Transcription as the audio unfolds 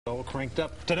All cranked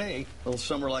up today. A little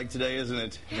summer like today, isn't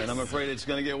it? Yes. And I'm afraid it's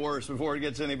going to get worse before it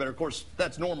gets any better. Of course,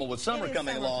 that's normal with summer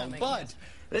coming along, but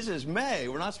this is May.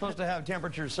 We're not supposed to have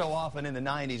temperatures so often in the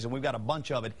 90s, and we've got a bunch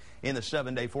of it in the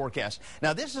 7-day forecast.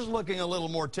 Now, this is looking a little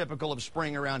more typical of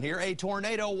spring around here. A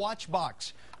tornado watch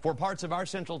box for parts of our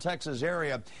central Texas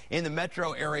area. In the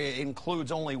metro area, it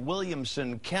includes only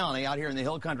Williamson County. Out here in the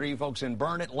hill country, you folks in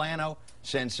Burnett, Llano,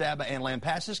 San Saba, and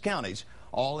Lampasas counties,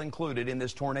 all included in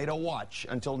this tornado watch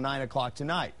until 9 o'clock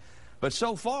tonight. But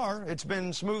so far, it's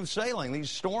been smooth sailing. These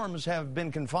storms have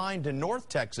been confined to North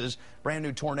Texas. Brand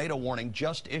new tornado warning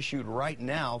just issued right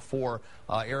now for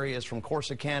areas from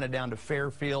Corsicana down to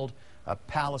Fairfield,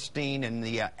 Palestine, and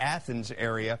the Athens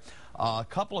area. A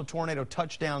couple of tornado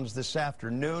touchdowns this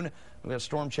afternoon. We've got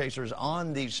storm chasers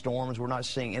on these storms. We're not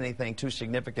seeing anything too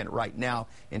significant right now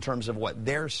in terms of what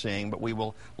they're seeing, but we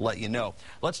will let you know.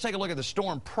 Let's take a look at the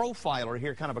storm profiler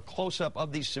here, kind of a close-up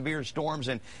of these severe storms.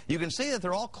 And you can see that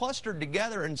they're all clustered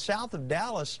together. And south of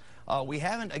Dallas, we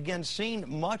haven't, again, seen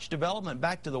much development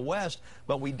back to the west,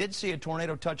 but we did see a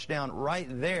tornado touchdown right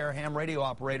there. Ham radio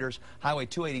operators, Highway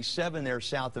 287 there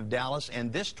south of Dallas.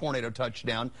 And this tornado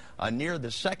touchdown near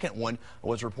the second one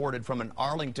was reported from an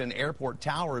Arlington Airport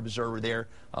Tower observer there,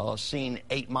 seen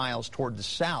 8 miles toward the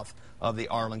south of the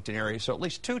Arlington area. So at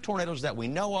least 2 tornadoes that we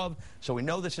know of. So we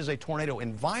know this is a tornado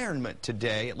environment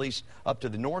today, at least up to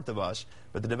the north of us.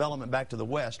 But the development back to the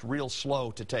west, real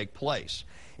slow to take place.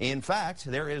 In fact,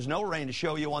 there is no rain to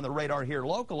show you on the radar here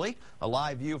locally. A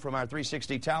live view from our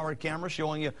 360 tower camera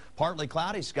showing you partly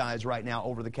cloudy skies right now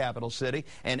over the capital city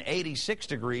and 86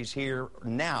 degrees here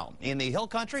now. In the hill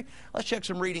country, let's check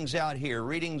some readings out here.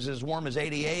 Readings as warm as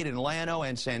 88 in Llano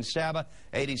and San Saba,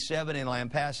 87 in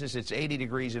Lampasas. It's 80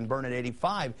 degrees in Burnett,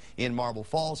 85 in Marble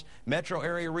Falls. Metro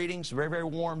area readings, very, very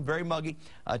warm, very muggy.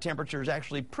 Temperatures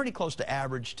actually pretty close to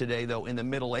average today, though, in the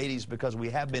middle 80s because we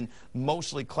have been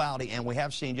mostly cloudy and we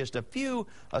have seen just a few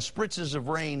spritzes of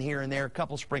rain here and there, a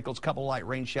couple sprinkles, couple light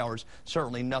rain showers,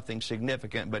 certainly nothing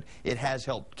significant, but it has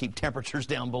helped keep temperatures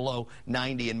down below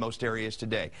 90 in most areas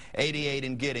today. 88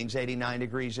 in Giddings, 89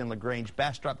 degrees in LaGrange.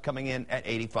 Bastrop coming in at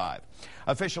 85.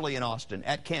 Officially in Austin,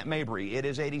 at Camp Mabry, it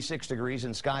is 86 degrees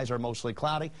and skies are mostly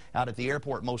cloudy. Out at the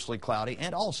airport, mostly cloudy,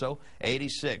 and also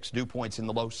 86. Dew points in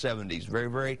the low 70s. Very,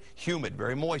 very humid,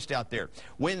 very moist out there.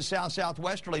 Winds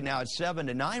south-southwesterly now at 7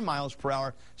 to 9 miles per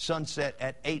hour. Sunset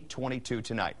at 8:22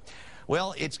 tonight.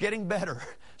 Well, it's getting better.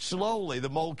 Slowly, the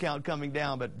mold count coming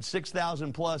down, but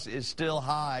 6,000 plus is still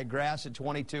high. Grass at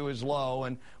 22 is low,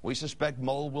 and we suspect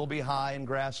mold will be high and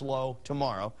grass low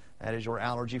tomorrow. That is your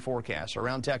allergy forecast.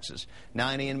 Around Texas,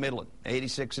 90 in Midland,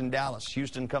 86 in Dallas.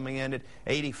 Houston coming in at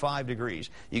 85 degrees.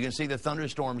 You can see the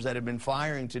thunderstorms that have been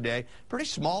firing today. Pretty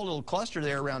small little cluster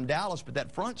there around Dallas, but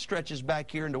that front stretches back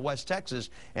here into West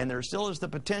Texas, and there still is the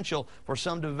potential for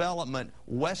some development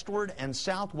westward and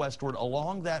southwestward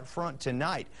along that front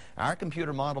tonight. Our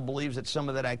computer model believes that some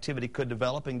of that activity could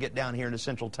develop and get down here into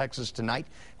central Texas tonight,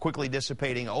 quickly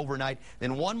dissipating overnight.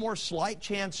 Then one more slight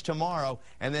chance tomorrow,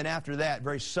 and then after that,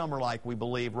 very summer-like, we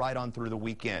believe, right on through the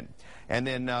weekend. And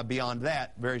then beyond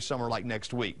that, very summer-like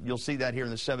next week. You'll see that here in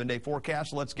the 7-day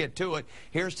forecast. Let's get to it.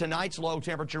 Here's tonight's low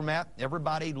temperature map.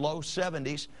 Everybody low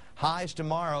 70s. Highs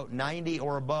tomorrow, 90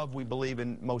 or above, we believe,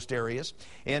 in most areas.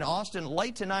 In Austin,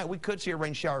 late tonight, we could see a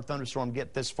rain shower thunderstorm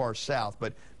get this far south,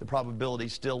 but the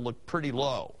probabilities still look pretty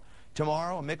low.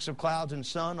 Tomorrow, a mix of clouds and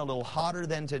sun, a little hotter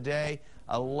than today.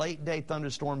 A late-day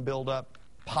thunderstorm buildup,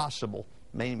 possible.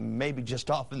 Maybe just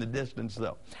off in the distance,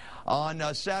 though. On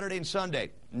Saturday and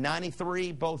Sunday,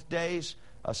 93 both days,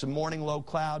 some morning low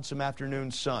clouds, some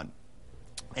afternoon sun.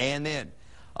 And then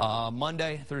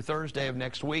Monday through Thursday of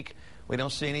next week, we don't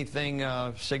see anything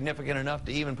significant enough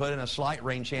to even put in a slight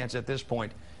rain chance at this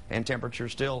point, and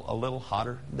temperatures still a little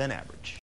hotter than average.